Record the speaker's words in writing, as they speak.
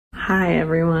Hi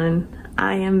everyone,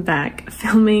 I am back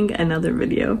filming another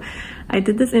video. I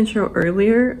did this intro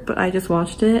earlier, but I just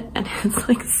watched it and it's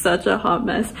like such a hot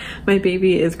mess. My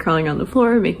baby is crawling on the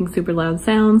floor, making super loud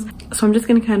sounds. So I'm just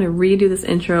gonna kind of redo this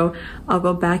intro. I'll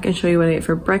go back and show you what I ate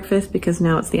for breakfast because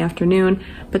now it's the afternoon.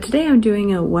 But today I'm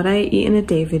doing a what I eat in a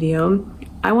day video.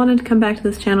 I wanted to come back to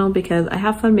this channel because I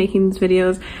have fun making these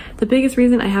videos. The biggest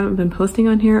reason I haven't been posting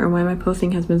on here or why my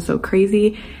posting has been so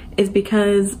crazy is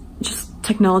because just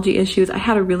technology issues. I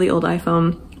had a really old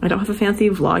iPhone. I don't have a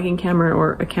fancy vlogging camera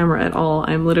or a camera at all.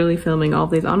 I'm literally filming all of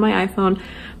these on my iPhone,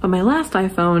 but my last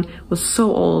iPhone was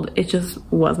so old, it just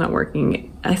was not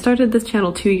working. I started this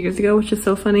channel 2 years ago, which is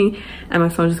so funny, and my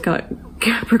phone just got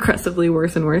progressively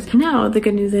worse and worse. Now, the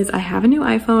good news is I have a new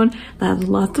iPhone that has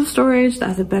lots of storage, that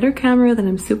has a better camera that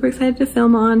I'm super excited to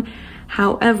film on.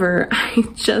 However, I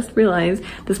just realized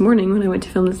this morning when I went to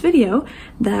film this video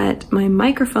that my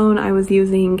microphone I was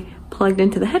using plugged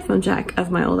into the headphone jack of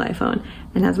my old iPhone.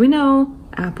 And as we know,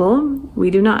 Apple,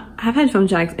 we do not have headphone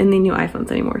jacks in the new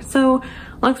iPhones anymore. So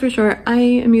long story short, I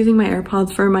am using my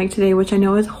AirPods for a mic today, which I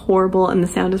know is horrible and the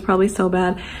sound is probably so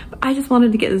bad, but I just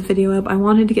wanted to get this video up. I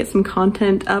wanted to get some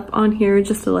content up on here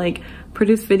just to like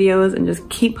produce videos and just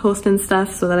keep posting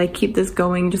stuff so that I keep this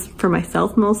going just for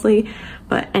myself mostly.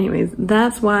 But anyways,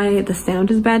 that's why the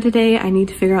sound is bad today. I need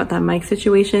to figure out that mic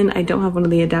situation. I don't have one of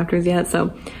the adapters yet.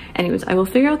 So anyways, I will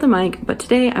figure out the mic, but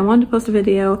today I wanted to post a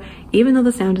video even though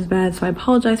the sound is bad, so I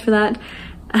apologize for that.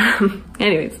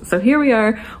 Anyways, so here we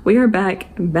are back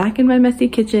in my messy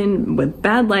kitchen with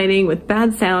bad lighting, with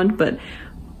bad sound, but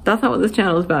that's not what this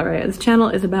channel is about, right? This channel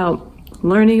is about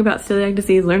learning about celiac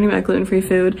disease, learning about gluten-free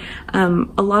food.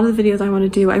 A lot of the videos I want to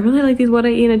do, I really like these what I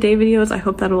eat in a day videos. I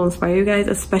hope that will inspire you guys,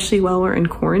 especially while we're in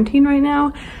quarantine right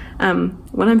now.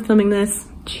 When I'm filming this,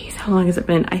 geez, how long has it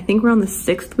been? I think we're on the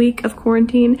 6th week of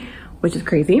quarantine, which is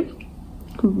crazy.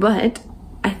 But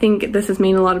I think this has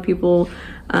made a lot of people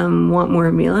want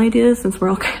more meal ideas since we're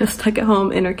all kind of stuck at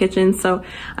home in our kitchen. So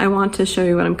I want to show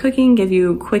you what I'm cooking, give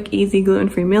you quick, easy,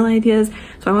 gluten-free meal ideas.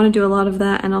 So I want to do a lot of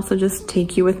that and also just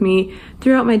take you with me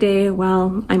throughout my day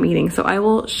while I'm eating. So I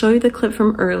will show you the clip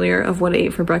from earlier of what I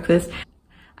ate for breakfast.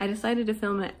 I decided to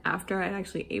film it after I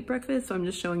actually ate breakfast, so I'm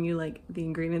just showing you like the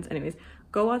ingredients. Anyways,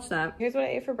 go watch that. Here's what I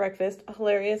ate for breakfast.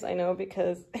 Hilarious, I know,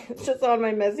 because it's just on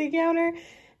my messy counter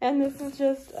and this is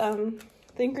just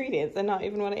the ingredients and not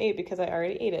even what I ate because I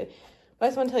already ate it. But I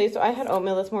just want to tell you, so I had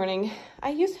oatmeal this morning. I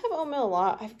used to have oatmeal a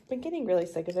lot. I've been getting really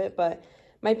sick of it, but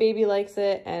my baby likes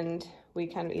it and we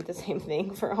kind of eat the same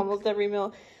thing for almost every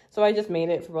meal. So I just made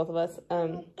it for both of us.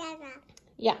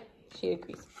 Yeah, she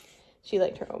agrees. She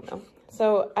liked her oatmeal.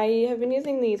 So I have been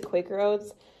using these Quaker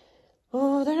oats.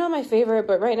 Oh, they're not my favorite,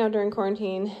 but right now during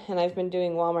quarantine and I've been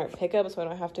doing Walmart pickup so I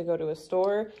don't have to go to a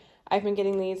store. I've been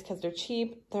getting these because they're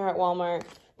cheap. They're at Walmart.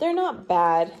 They're not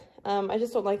bad. I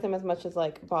just don't like them as much as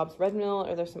like Bob's Red Mill,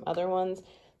 or there's some other ones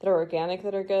that are organic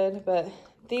that are good, but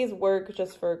these work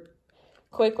just for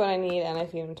quick when I need and I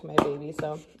feed them to my baby.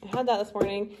 So I had that this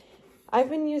morning. I've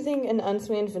been using an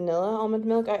unsweetened vanilla almond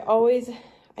milk. I always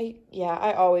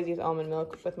use almond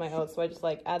milk with my oats. So I just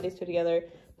like add these two together,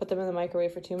 put them in the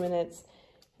microwave for 2 minutes,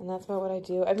 and that's about what I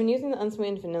do. I've been using the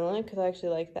unsweetened vanilla because I actually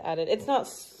like the added, it's not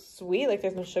sweet, like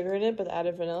there's no sugar in it, but the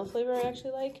added vanilla flavor I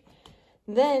actually like.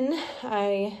 Then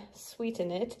I sweeten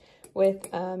it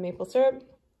with maple syrup.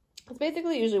 It's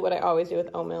basically usually what I always do with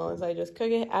oatmeal is I just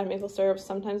cook it, add maple syrup,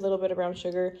 sometimes a little bit of brown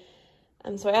sugar.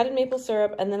 So I added maple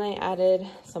syrup and then I added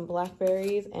some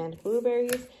blackberries and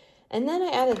blueberries. And then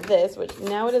I added this, which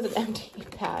now it is an empty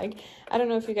bag. I don't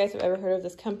know if you guys have ever heard of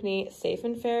this company, Safe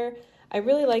and Fair. I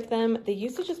really like them. They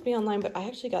used to just be online, but I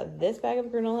actually got this bag of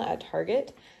granola at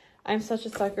Target. I'm such a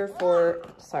sucker for,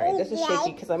 sorry, this is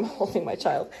shaky because I'm holding my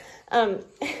child. I'm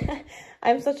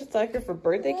such a sucker for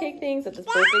birthday cake things, such as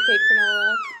birthday cake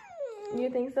granola. You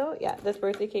think so? Yeah, this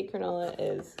birthday cake granola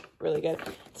is really good.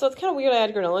 So it's kind of weird I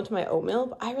add granola to my oatmeal,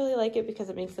 but I really like it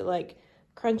because it makes it like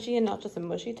crunchy and not just a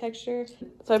mushy texture.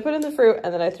 So I put in the fruit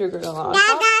and then I threw granola on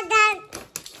top.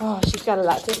 Oh, she's got a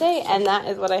lot to say, and that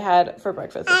is what I had for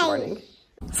breakfast this morning.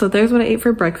 So there's what I ate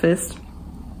for breakfast.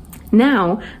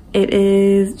 Now it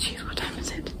is, geez, what time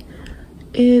is it?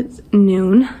 It's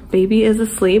noon. Baby is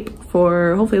asleep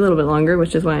for hopefully a little bit longer,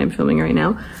 which is why I'm filming right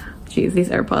now. Geez, these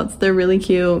AirPods, they're really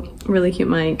cute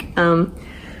mic.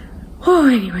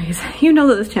 Anyways, you know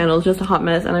that this channel is just a hot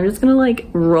mess and I'm just gonna like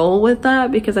roll with that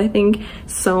because I think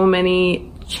so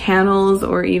many channels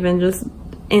or even just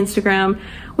Instagram,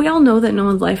 we all know that no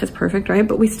one's life is perfect, right?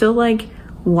 But we still like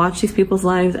watch these people's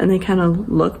lives and they kind of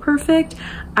look perfect.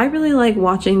 I really like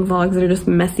watching vlogs that are just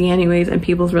messy anyways and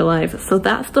people's real life. So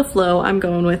that's the flow I'm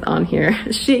going with on here.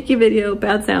 Shaky video,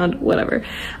 bad sound, whatever.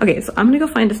 Okay, so I'm gonna go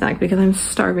find a snack because I'm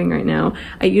starving right now.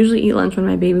 I usually eat lunch when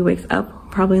my baby wakes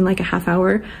up, probably in like a half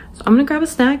hour. So I'm gonna grab a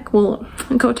snack. We'll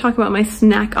go talk about my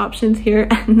snack options here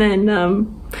and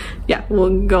then yeah,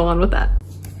 we'll go on with that.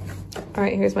 All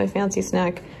right, here's my fancy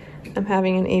snack. I'm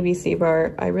having an ABC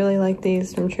bar. I really like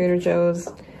these from Trader Joe's.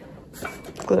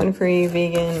 Gluten-free,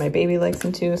 vegan. My baby likes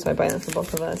them too, so I buy them for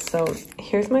both of us. So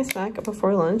here's my snack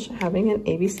before lunch, having an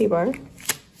ABC bar.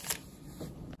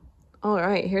 All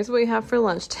right, here's what we have for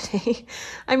lunch today.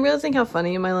 I'm realizing how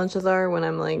funny my lunches are when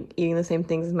I'm like eating the same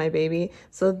things as my baby.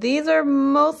 So these are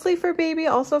mostly for baby,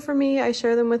 also for me. I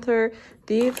share them with her.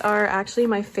 These are actually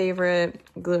my favorite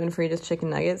gluten-free just chicken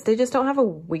nuggets. They just don't have a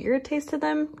weird taste to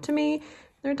them to me.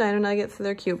 They're dino nuggets, so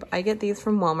they're cute. I get these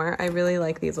from Walmart. I really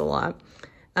like these a lot.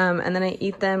 And then I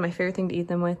eat them. My favorite thing to eat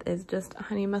them with is just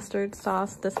honey mustard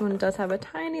sauce. This one does have a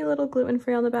tiny little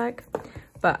gluten-free on the back,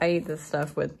 but I eat this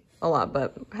stuff with a lot.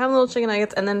 But have little chicken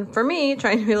nuggets. And then for me,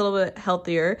 trying to be a little bit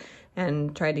healthier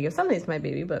and tried to give some of these to my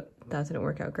baby, but that didn't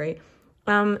work out great.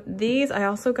 These I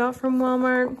also got from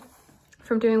Walmart,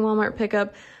 from doing Walmart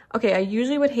pickup. Okay, I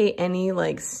usually would hate any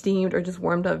like steamed or just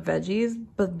warmed up veggies,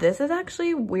 but this is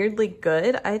actually weirdly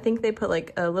good. I think they put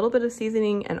like a little bit of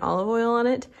seasoning and olive oil on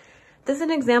it. This is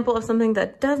an example of something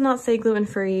that does not say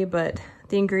gluten-free, but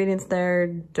the ingredients there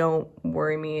don't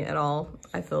worry me at all.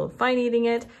 I feel fine eating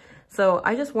it. So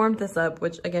I just warmed this up,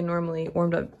 which again, normally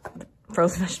warmed up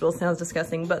frozen vegetables sounds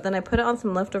disgusting, but then I put it on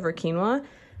some leftover quinoa,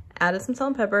 added some salt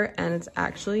and pepper, and it's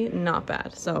actually not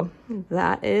bad. So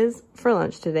that is for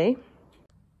lunch today.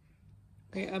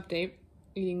 Okay, update.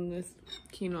 Eating this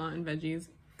quinoa and veggies.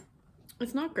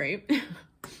 It's not great.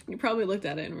 You probably looked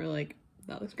at it and were like,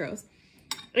 that looks gross.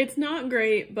 It's not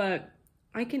great, but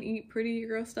I can eat pretty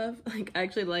gross stuff. Like, I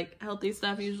actually like healthy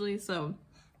stuff usually, so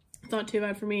it's not too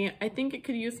bad for me. I think it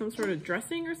could use some sort of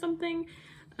dressing or something,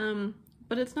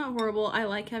 but it's not horrible. I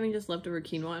like having just leftover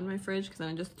quinoa in my fridge because then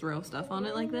I just throw stuff on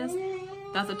it like this.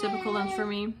 That's a typical lunch for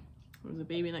me. There's a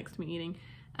baby next to me eating.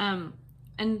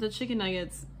 And the chicken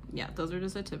nuggets, yeah, those are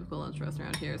just a typical lunch roast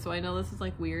around here. So I know this is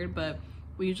like weird, but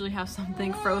we usually have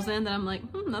something frozen that I'm like,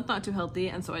 that's not too healthy.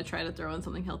 And so I try to throw in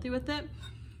something healthy with it.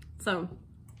 So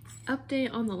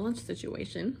update on the lunch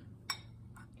situation.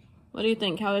 What do you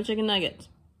think? How are the chicken nuggets?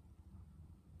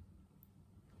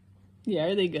 Yeah,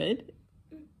 are they good?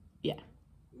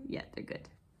 Yeah, they're good.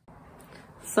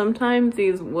 Sometimes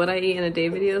these what I eat in a day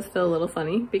videos feel a little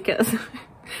funny because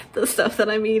the stuff that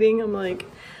I'm eating, I'm like,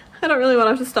 I don't really want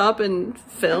to have to stop and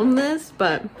film this,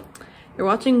 but you're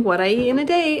watching what I eat in a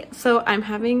day. So I'm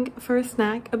having for a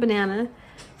snack a banana,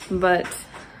 but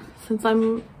since I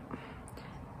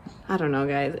don't know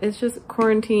guys, it's just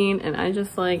quarantine and I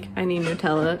just like, I need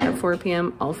Nutella at 4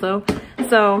 p.m. also.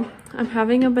 So I'm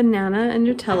having a banana and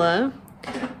Nutella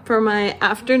for my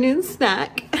afternoon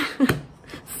snack.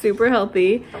 Super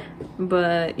healthy,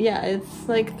 but yeah, it's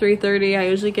like 3:30. I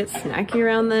usually get snacky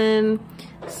around then.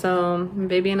 So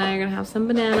baby and I are gonna have some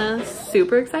banana.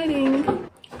 Super exciting.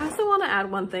 I also want to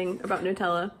add one thing about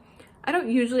Nutella. I don't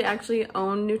usually actually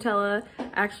own Nutella. I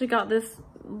actually got this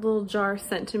little jar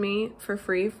sent to me for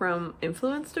free from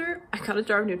Influencer. I got a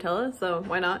jar of Nutella, so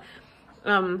why not?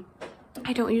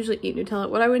 I don't usually eat Nutella.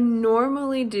 What I would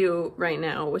normally do right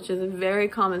now, which is a very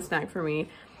common snack for me,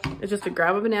 is just to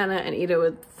grab a banana and eat it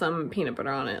with some peanut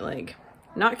butter on it. Like,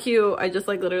 not cute. I just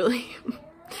like literally,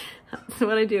 that's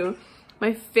what I do.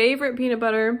 My favorite peanut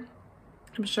butter,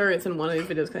 I'm sure it's in one of these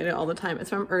videos because I do it all the time. It's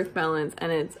from Earth Balance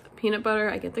and it's peanut butter.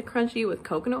 I get the crunchy with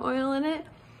coconut oil in it.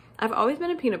 I've always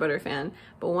been a peanut butter fan,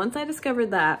 but once I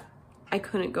discovered that, I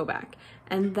couldn't go back.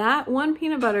 And that one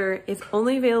peanut butter is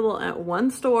only available at one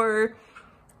store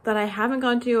that I haven't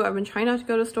gone to. I've been trying not to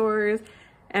go to stores.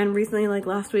 And recently, like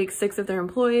last week, 6 of their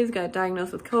employees got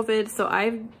diagnosed with COVID. So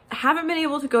I haven't been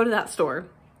able to go to that store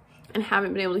and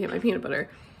haven't been able to get my peanut butter.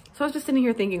 So I was just sitting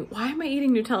here thinking, why am I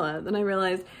eating Nutella? Then I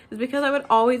realized it's because I would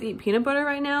always eat peanut butter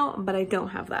right now, but I don't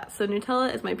have that. So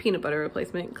Nutella is my peanut butter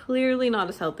replacement. Clearly not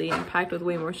as healthy and packed with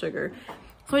way more sugar.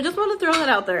 So I just want to throw that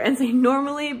out there and say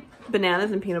normally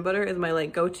bananas and peanut butter is my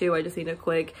like go-to. I just need a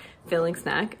quick filling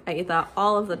snack. I eat that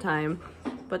all of the time,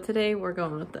 but today we're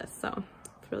going with this. So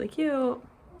it's really cute.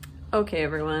 Okay,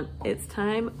 everyone, it's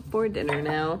time for dinner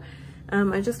now.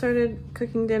 I just started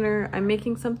cooking dinner. I'm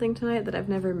making something tonight that I've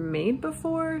never made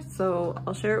before, so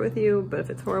I'll share it with you, but if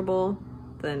it's horrible,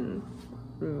 then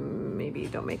maybe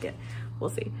don't make it. We'll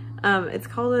see. It's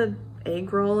called an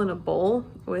egg roll in a bowl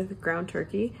with ground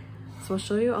turkey. So I'll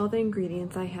show you all the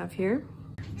ingredients I have here.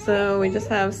 So we just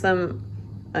have some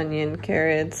onion,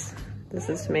 carrots. This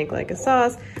is to make like a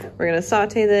sauce. We're gonna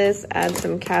saute this, add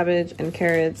some cabbage and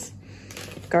carrots,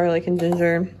 garlic and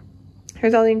ginger.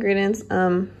 Here's all the ingredients.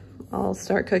 I'll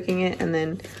start cooking it and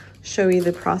then show you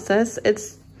the process.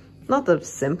 It's not the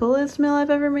simplest meal I've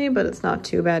ever made, but it's not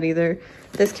too bad either.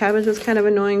 This cabbage was kind of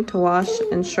annoying to wash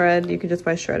and shred. You could just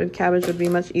buy shredded cabbage, would be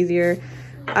much easier.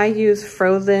 I use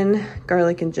frozen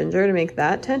garlic and ginger to make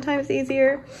that 10 times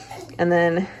easier. And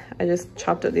then I just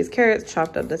chopped up these carrots,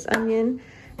 chopped up this onion.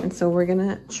 And so we're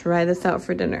gonna try this out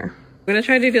for dinner. I'm gonna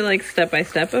try to do like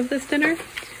step-by-step of this dinner.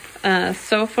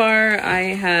 So far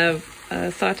I have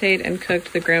sauteed and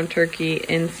cooked the ground turkey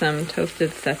in some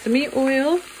toasted sesame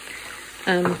oil.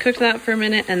 Cooked that for a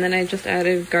minute, and then I just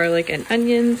added garlic and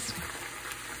onions.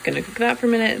 Gonna cook that for a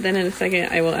minute. Then in a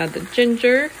second I will add the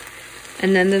ginger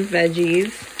and then the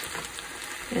veggies.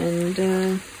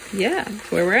 And yeah,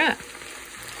 that's where we're at.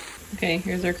 Okay,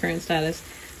 here's our current status.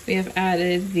 We have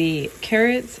added the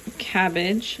carrots,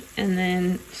 cabbage, and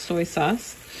then soy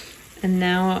sauce. And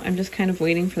now I'm just kind of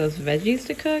waiting for those veggies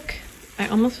to cook. I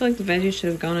almost feel like the veggies should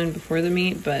have gone in before the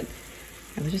meat, but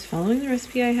I was just following the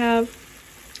recipe I have.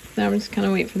 Now I'm just kind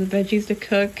of wait for the veggies to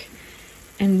cook.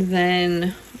 And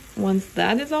then once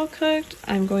that is all cooked,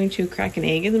 I'm going to crack an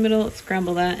egg in the middle,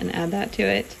 scramble that, and add that to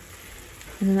it.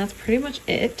 And then that's pretty much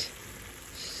it.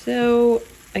 So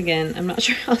again, I'm not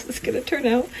sure how this is gonna turn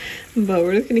out, but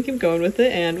we're just gonna keep going with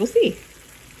it and we'll see.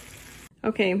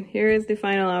 Okay, here is the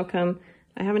final outcome.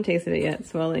 I haven't tasted it yet,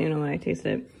 so I'll let you know when I taste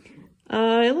it.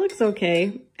 It looks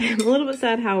okay. I'm a little bit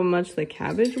sad how much the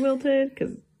cabbage wilted,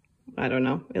 because I don't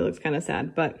know, it looks kind of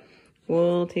sad, but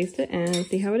we'll taste it and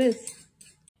see how it is.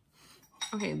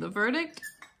 Okay, the verdict,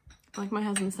 like my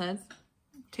husband said,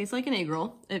 tastes like an egg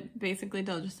roll. It basically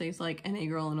does just taste like an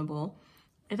egg roll in a bowl.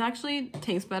 It actually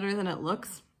tastes better than it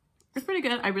looks. It's pretty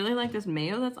good. I really like this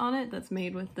mayo that's on it, that's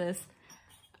made with this,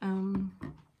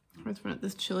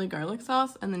 this chili garlic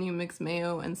sauce, and then you mix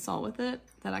mayo and salt with it.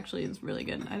 That actually is really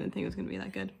good. I didn't think it was gonna be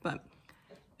that good, but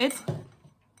it's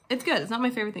good. It's not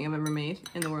my favorite thing I've ever made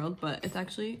in the world, but it's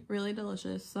actually really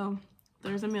delicious. So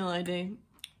there's a meal idea.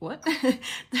 What?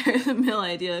 There's a meal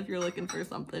idea if you're looking for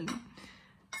something,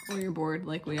 or you're bored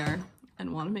like we are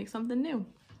and want to make something new.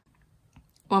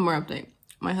 One more update.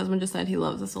 My husband just said he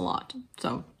loves this a lot,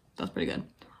 so that's pretty good.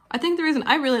 I think the reason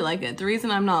I really like it, the reason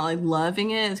I'm not like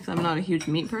loving it is because I'm not a huge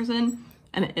meat person,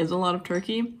 and it is a lot of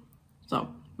turkey.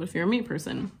 So, but if you're a meat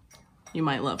person, you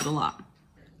might love it a lot.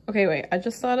 Okay, wait, I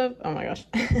just thought of, oh my gosh,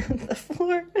 the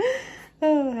floor,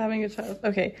 oh, having a child.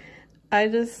 Okay, I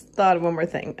just thought of one more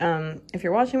thing. If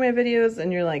you're watching my videos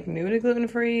and you're like new to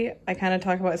gluten-free, I kind of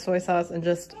talk about soy sauce and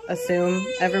just assume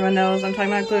everyone knows I'm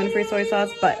talking about gluten-free soy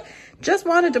sauce, but just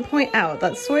wanted to point out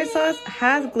that soy sauce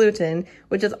has gluten,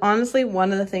 which is honestly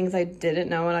one of the things I didn't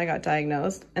know when I got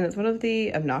diagnosed. And it's one of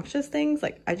the obnoxious things.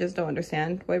 Like, I just don't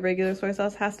understand why regular soy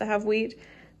sauce has to have wheat.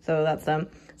 So that's them.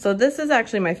 So this is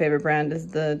actually my favorite brand, is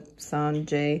the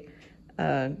Sanjay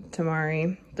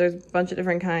Tamari. There's a bunch of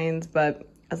different kinds, but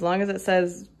as long as it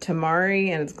says Tamari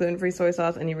and it's gluten-free soy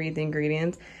sauce and you read the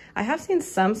ingredients. I have seen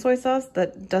some soy sauce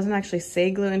that doesn't actually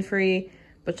say gluten-free,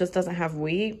 but just doesn't have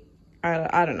wheat.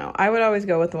 I don't know. I would always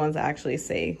go with the ones that actually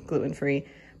say gluten-free,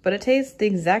 but it tastes the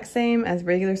exact same as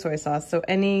regular soy sauce. So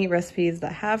any recipes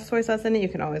that have soy sauce in it, you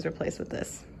can always replace with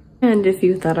this. And if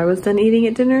you thought I was done eating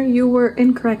at dinner, you were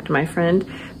incorrect, my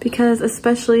friend, because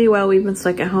especially while we've been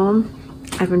stuck at home,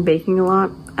 I've been baking a lot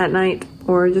at night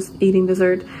or just eating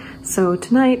dessert. So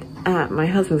tonight, at my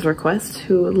husband's request,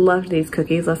 who loved these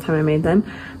cookies last time I made them,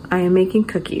 I am making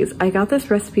cookies. I got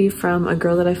this recipe from a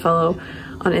girl that I follow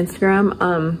on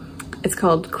Instagram. It's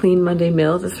called Clean Monday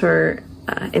Meals. It's her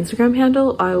Instagram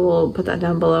handle. I will put that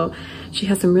down below. She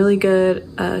has some really good,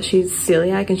 she's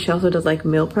celiac and she also does like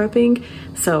meal prepping.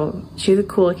 So she's a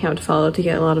cool account to follow to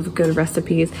get a lot of good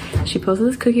recipes. She posted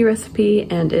this cookie recipe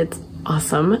and it's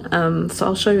awesome. So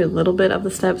I'll show you a little bit of the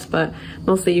steps, but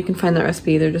mostly you can find that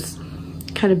recipe. They're just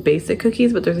kind of basic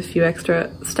cookies, but there's a few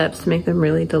extra steps to make them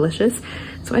really delicious.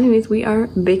 So anyways, we are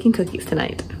baking cookies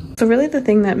tonight. So really the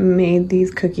thing that made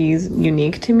these cookies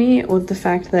unique to me was the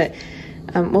fact that,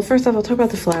 well, first off, I'll talk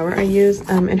about the flour I use.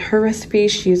 In her recipe,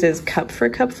 she uses cup for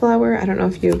cup flour. I don't know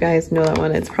if you guys know that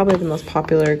one. It's probably the most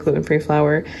popular gluten-free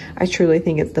flour. I truly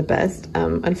think it's the best.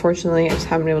 Unfortunately, I just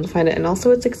haven't been able to find it. And also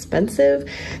it's expensive.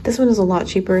 This one is a lot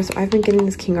cheaper. So I've been getting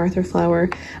this King Arthur flour.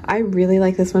 I really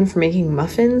like this one for making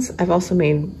muffins. I've also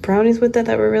made brownies with it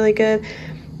that were really good.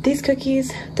 These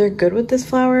cookies, they're good with this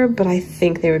flour, but I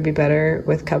think they would be better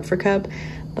with cup for cup.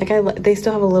 Like they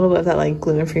still have a little bit of that like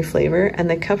gluten-free flavor, and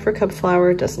the cup for cup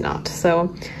flour does not.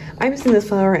 So I'm using this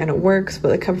flour and it works, but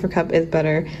the cup for cup is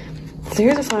better. So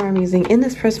here's the flour I'm using. In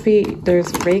this recipe, there's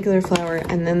regular flour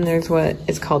and then there's what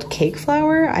is called cake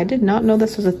flour. I did not know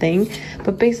this was a thing,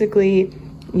 but basically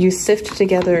you sift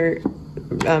together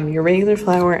your regular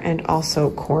flour and also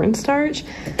cornstarch.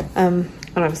 I don't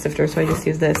have a sifter, so I just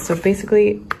use this. So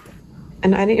basically,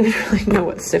 and I didn't even really know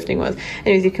what sifting was.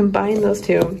 Anyways, you combine those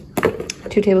two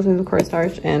tablespoons of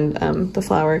cornstarch and the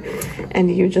flour,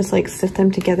 and you just like sift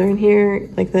them together in here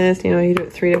like this. You know, you do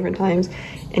it 3 different times,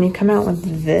 and you come out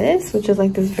with this, which is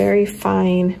like this very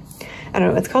fine, I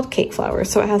don't know, it's called cake flour.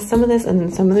 So it has some of this and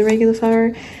then some of the regular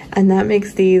flour, and that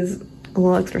makes these a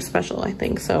little extra special, I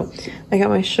think. So I got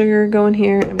my sugar going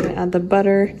here. I'm gonna add the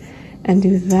butter and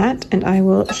do that, and I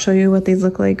will show you what these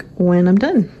look like when I'm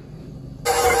done.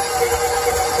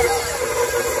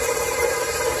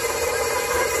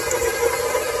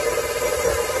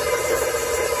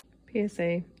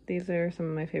 PSA, these are some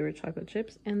of my favorite chocolate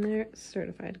chips and they're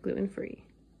certified gluten-free.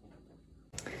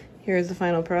 Here's the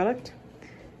final product.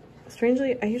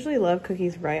 Strangely, I usually love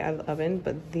cookies right out of the oven,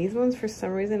 but these ones for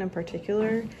some reason in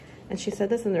particular, and she said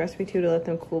this in the recipe too, to let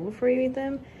them cool before you eat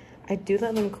them. I do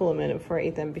let them cool a minute before I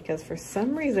eat them because for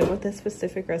some reason with this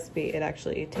specific recipe, it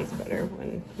actually tastes better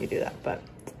when you do that, but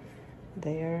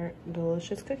they are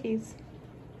delicious cookies.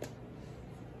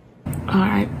 All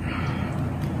right.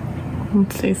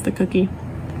 Let's taste the cookie.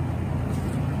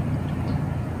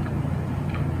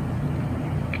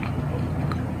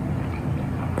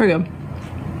 Pretty good.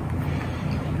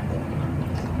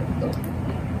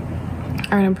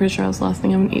 All right, I'm pretty sure that's the last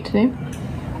thing I'm gonna eat today.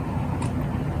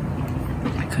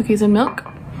 Cookies and milk.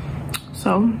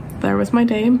 So there was my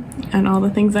day and all the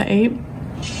things I ate.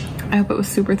 I hope it was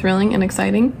super thrilling and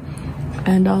exciting,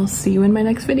 and I'll see you in my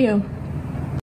next video.